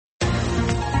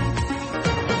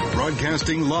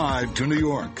Broadcasting live to New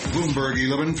York, Bloomberg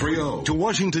 1130. To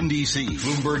Washington, D.C.,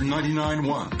 Bloomberg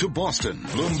 99.1. To Boston,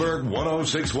 Bloomberg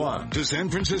 106.1. To San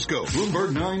Francisco,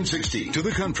 Bloomberg 960. To the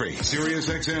country, Sirius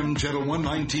XM Channel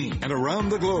 119. And around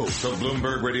the globe, the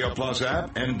Bloomberg Radio Plus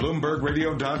app and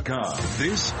BloombergRadio.com.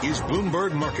 This is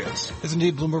Bloomberg Markets. It's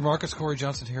indeed Bloomberg Markets. Cory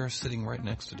Johnson here, sitting right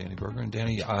next to Danny Berger. And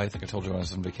Danny, I think I told you when I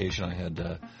was on vacation, I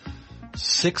had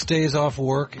 6 days off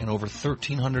work and over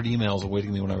 1,300 emails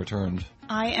awaiting me when I returned.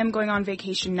 I am going on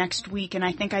vacation next week, and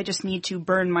I think I just need to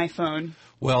burn my phone.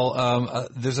 Well,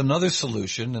 there's another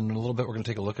solution, and in a little bit we're going to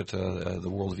take a look at the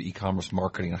world of e-commerce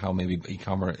marketing and how maybe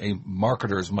e-commerce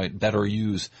marketers might better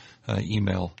use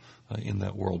email in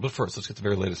that world. But first, let's get the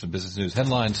very latest in business news.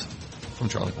 Headlines from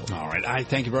Charlie Powell. All right. I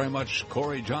thank you very much,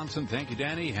 Cory Johnson. Thank you,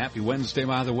 Danny. Happy Wednesday,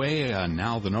 by the way.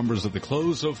 Now the numbers at the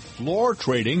close of floor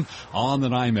trading on the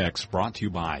NYMEX, brought to you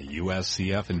by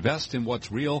USCF. Invest in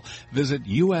what's real. Visit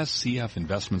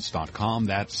USCFinvestments.com.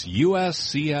 That's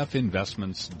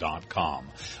USCFinvestments.com.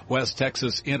 West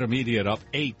Texas Intermediate up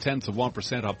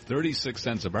 0.8%, up 36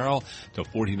 cents a barrel to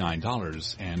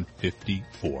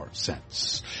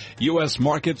 $49.54. U.S.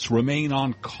 markets remain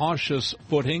on cautious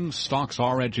footing. Stocks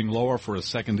are edging lower for a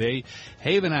second day.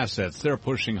 Haven assets, they're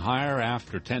pushing higher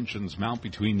after tensions mount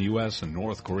between the U.S. and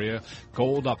North Korea.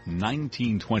 Gold up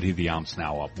 $19.20 the ounce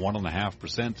now, up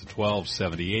 1.5% to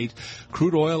 $12.78.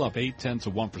 Crude oil up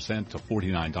 0.8% to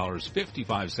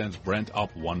 $49.55. Brent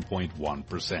up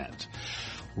 1.1%.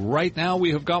 Right now,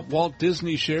 we have got Walt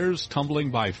Disney shares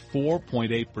tumbling by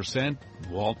 4.8%.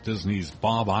 Walt Disney's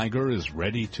Bob Iger is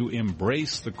ready to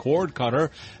embrace the cord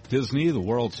cutter. Disney, the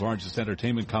world's largest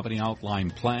entertainment company,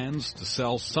 outlined plans to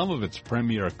sell some of its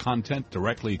premier content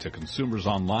directly to consumers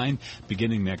online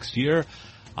beginning next year.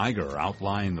 Iger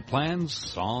outlined the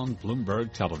plans on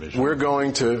Bloomberg Television. We're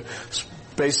going to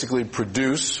basically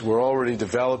produce, we're already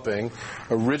developing,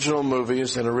 original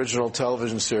movies and original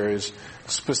television series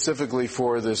specifically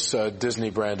for this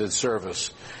Disney-branded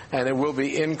service. And it will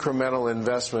be incremental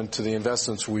investment to the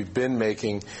investments we've been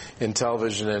making in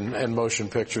television and motion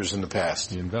pictures in the past.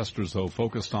 The investors, though,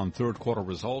 focused on third-quarter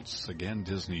results. Again,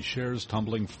 Disney shares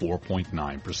tumbling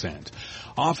 4.9%.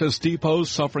 Office Depot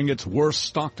suffering its worst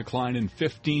stock decline in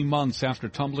 15 months after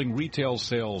tumbling retail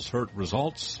sales hurt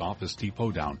results. Office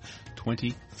Depot down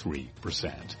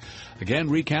 23%. Again,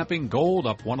 recapping, gold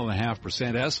up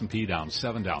 1.5%, S&P down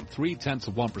 7, down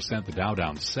 0.3%, the Dow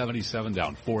down 77,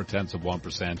 down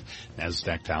 0.4%,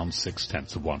 NASDAQ down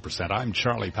 0.6%. I'm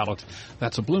Charlie Pellet.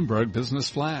 That's a Bloomberg Business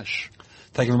Flash.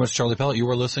 Thank you very much, Charlie Pellet. You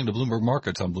are listening to Bloomberg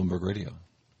Markets on Bloomberg Radio.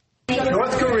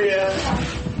 North Korea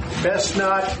best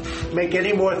not make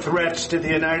any more threats to the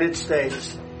United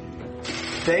States.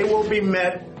 They will be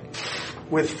met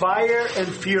with fire and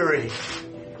fury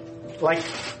like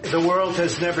the world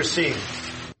has never seen.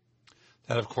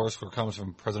 That, of course, were comments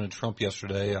from President Trump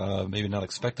yesterday. Maybe not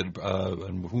expected,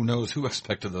 and who knows who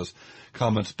expected those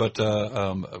comments, but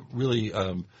really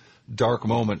dark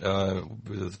moment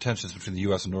with the tensions between the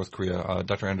U.S. and North Korea.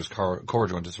 Dr. Anders Corr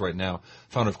joins us right now,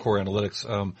 founder of Corr Analytics.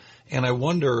 And I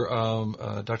wonder,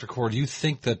 Dr. Corr, do you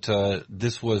think that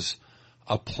this was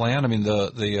a plan? I mean,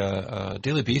 the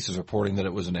Daily Beast is reporting that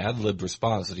it was an ad-lib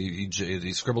response, that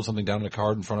he scribbled something down on a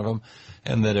card in front of him,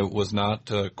 and that it was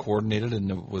not coordinated, and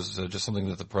it was just something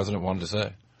that the president wanted to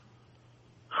say.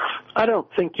 I don't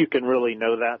think you can really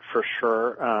know that for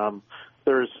sure.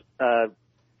 There's a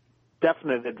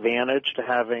definite advantage to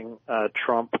having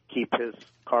Trump keep his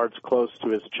cards close to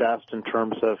his chest in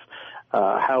terms of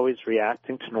how he's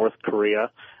reacting to North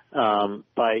Korea.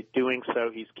 By doing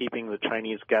so, he's keeping the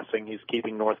Chinese guessing. He's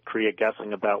keeping North Korea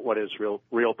guessing about what his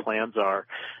real plans are.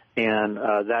 And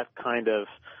that kind of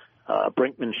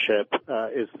brinkmanship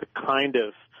is the kind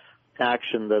of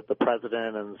action that the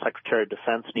President and the Secretary of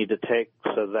Defense need to take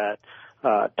so that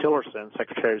Tillerson,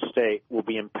 Secretary of State, will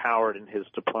be empowered in his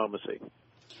diplomacy.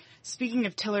 Speaking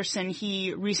of Tillerson,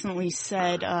 he recently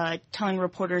said, telling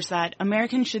reporters that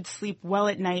Americans should sleep well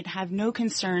at night, have no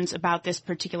concerns about this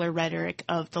particular rhetoric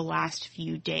of the last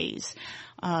few days.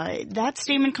 That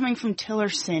statement coming from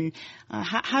Tillerson,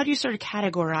 how do you sort of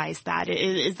categorize that?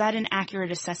 Is that an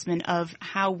accurate assessment of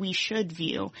how we should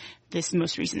view this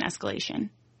most recent escalation?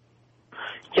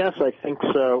 Yes, I think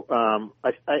so.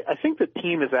 I think the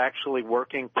team is actually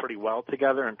working pretty well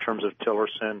together in terms of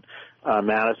Tillerson,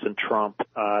 Mattis, and Trump.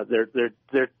 They're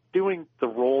doing the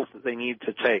roles that they need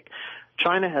to take.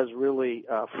 China has really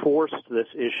forced this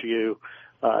issue.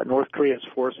 North Korea has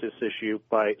forced this issue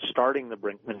by starting the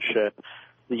brinkmanship.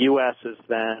 The U.S. has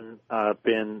then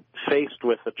been faced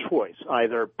with a choice: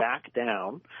 either back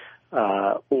down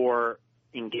or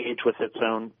engage with its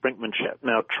own brinkmanship.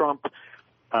 Now, Trump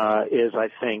is, I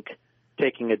think,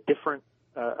 taking a different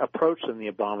approach than the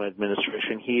Obama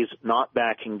administration. He's not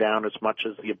backing down as much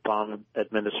as the Obama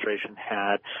administration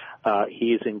had.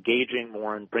 He's engaging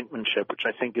more in brinkmanship, which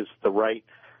I think is the right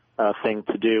thing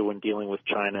to do when dealing with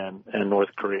China and North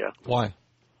Korea. Why?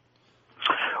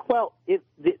 Well,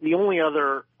 the only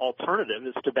other alternative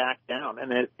is to back down,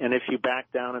 and if you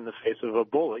back down in the face of a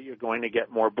bully, you're going to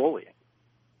get more bullying.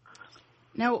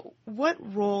 Now, what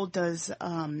role does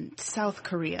South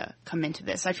Korea come into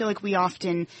this? I feel like we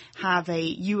often have a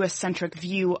U.S.-centric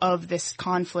view of this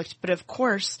conflict, but of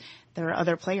course there are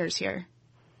other players here.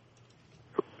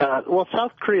 Well,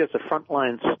 South Korea is a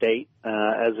frontline state,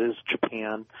 as is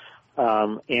Japan,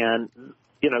 and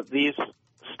these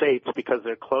states, because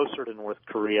they're closer to North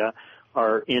Korea,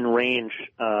 are in range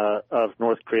of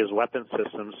North Korea's weapon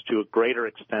systems to a greater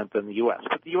extent than the U.S.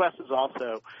 But the U.S. is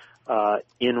also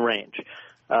in range.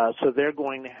 So they're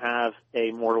going to have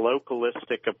a more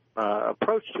localistic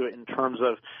approach to it in terms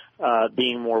of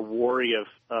being more wary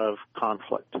of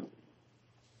conflict.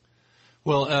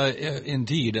 Well,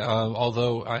 indeed,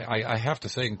 although I have to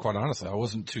say, and quite honestly, I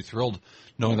wasn't too thrilled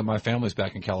knowing that my family's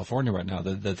back in California right now,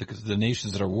 that the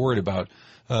nations that are worried about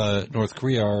North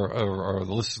Korea are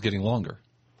the list is getting longer.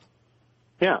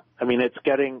 Yeah, I mean,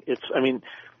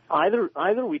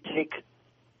 either we take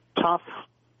tough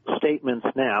statements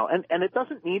now, and it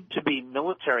doesn't need to be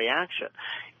military action.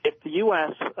 If the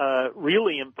U.S.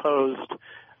 Really imposed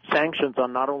sanctions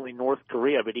on not only North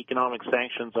Korea, but economic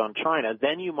sanctions on China,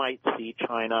 then you might see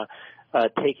China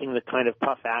taking the kind of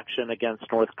tough action against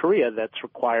North Korea that's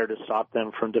required to stop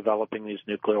them from developing these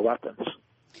nuclear weapons.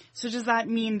 So does that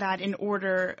mean that in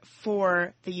order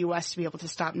for the U.S. to be able to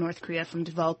stop North Korea from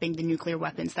developing the nuclear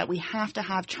weapons, that we have to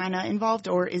have China involved,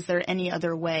 or is there any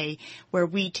other way where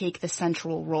we take the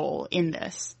central role in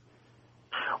this?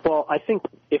 Well, I think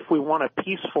if we want a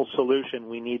peaceful solution,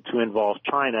 we need to involve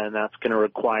China, and that's going to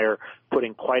require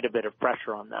putting quite a bit of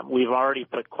pressure on them. We've already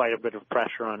put quite a bit of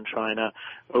pressure on China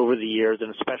over the years,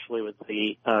 and especially with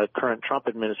the current Trump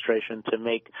administration, to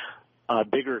make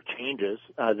bigger changes.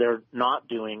 They're not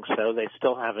doing so. They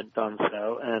still haven't done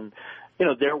so. And,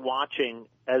 they're watching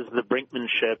as the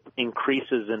brinkmanship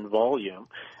increases in volume.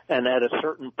 And at a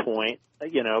certain point,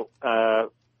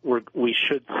 we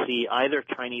should see either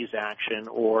Chinese action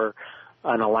or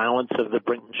an allowance of the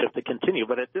brinkmanship to continue.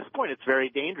 But at this point, it's very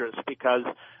dangerous because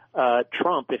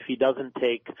Trump, if he doesn't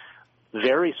take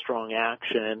very strong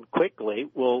action quickly,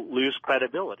 will lose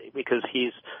credibility because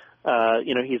he's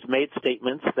made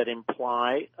statements that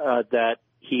imply that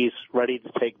he's ready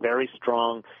to take very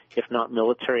strong, if not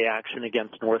military action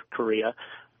against North Korea.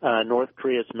 North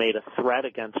Korea's made a threat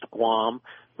against Guam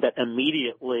that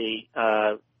immediately,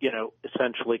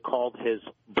 essentially called his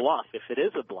bluff. If it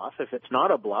is a bluff, if it's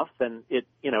not a bluff, then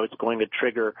it's going to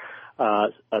trigger a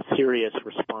serious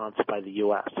response by the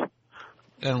U.S.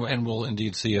 And we'll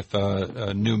indeed see if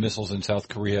new missiles in South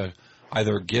Korea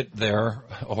either get there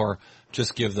or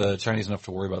just give the Chinese enough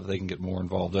to worry about that they can get more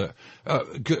involved.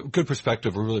 Good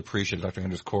perspective. We really appreciate it, Dr.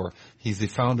 Anders Corr. He's the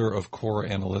founder of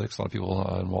Corr Analytics. A lot of people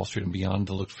on Wall Street and beyond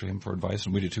to look for him for advice,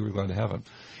 and we do too. We're glad to have him.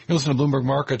 You listen to Bloomberg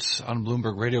Markets on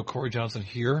Bloomberg Radio. Cory Johnson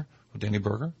here with Danny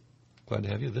Berger. Glad to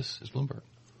have you. This is Bloomberg.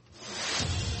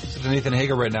 So to Nathan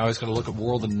Hager right now. He's going to look at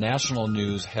world and national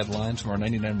news headlines from our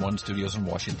 99.1 studios in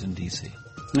Washington, D.C.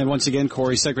 And once again,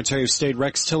 Cory, Secretary of State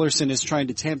Rex Tillerson is trying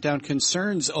to tamp down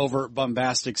concerns over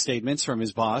bombastic statements from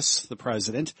his boss, the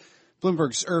president.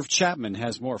 Bloomberg's Irv Chapman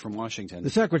has more from Washington. The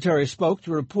secretary spoke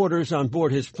to reporters on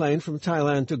board his plane from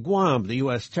Thailand to Guam, the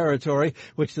U.S. territory,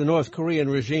 which the North Korean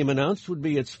regime announced would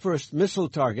be its first missile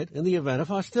target in the event of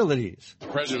hostilities. The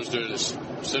president was doing is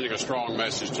sending a strong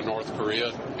message to North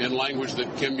Korea in language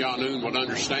that Kim Jong-un would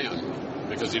understand,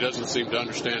 because he doesn't seem to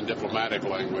understand diplomatic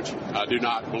language. I do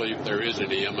not believe there is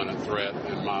any imminent threat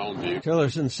in my own view.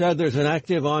 Tillerson said there's an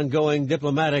active, ongoing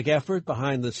diplomatic effort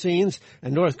behind the scenes,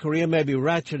 and North Korea may be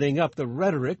ratcheting up the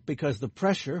rhetoric because the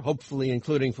pressure, hopefully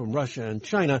including from Russia and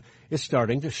China, is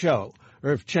starting to show.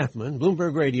 Irv Chapman,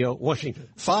 Bloomberg Radio, Washington.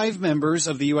 5 members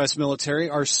of the U.S. military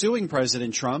are suing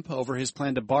President Trump over his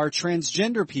plan to bar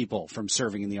transgender people from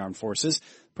serving in the armed forces.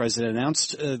 The president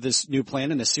announced this new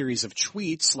plan in a series of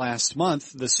tweets last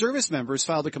month. The service members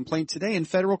filed a complaint today in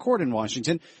federal court in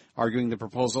Washington, arguing the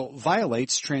proposal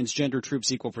violates transgender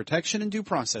troops' equal protection and due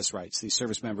process rights. These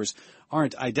service members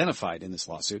aren't identified in this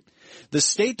lawsuit. The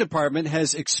State Department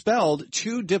has expelled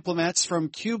 2 diplomats from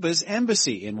Cuba's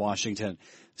embassy in Washington.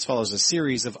 This follows a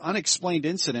series of unexplained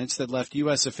incidents that left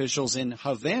U.S. officials in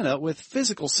Havana with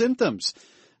physical symptoms.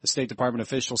 The State Department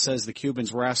official says the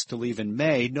Cubans were asked to leave in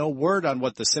May. No word on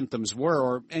what the symptoms were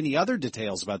or any other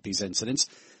details about these incidents.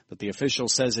 but the official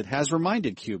says it has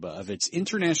reminded Cuba of its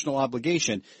international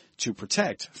obligation to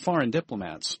protect foreign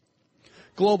diplomats.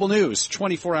 Global news,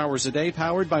 24 hours a day,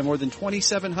 powered by more than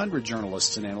 2,700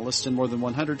 journalists and analysts in more than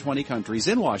 120 countries.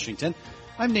 In Washington,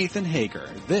 I'm Nathan Hager.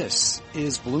 This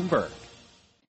is Bloomberg.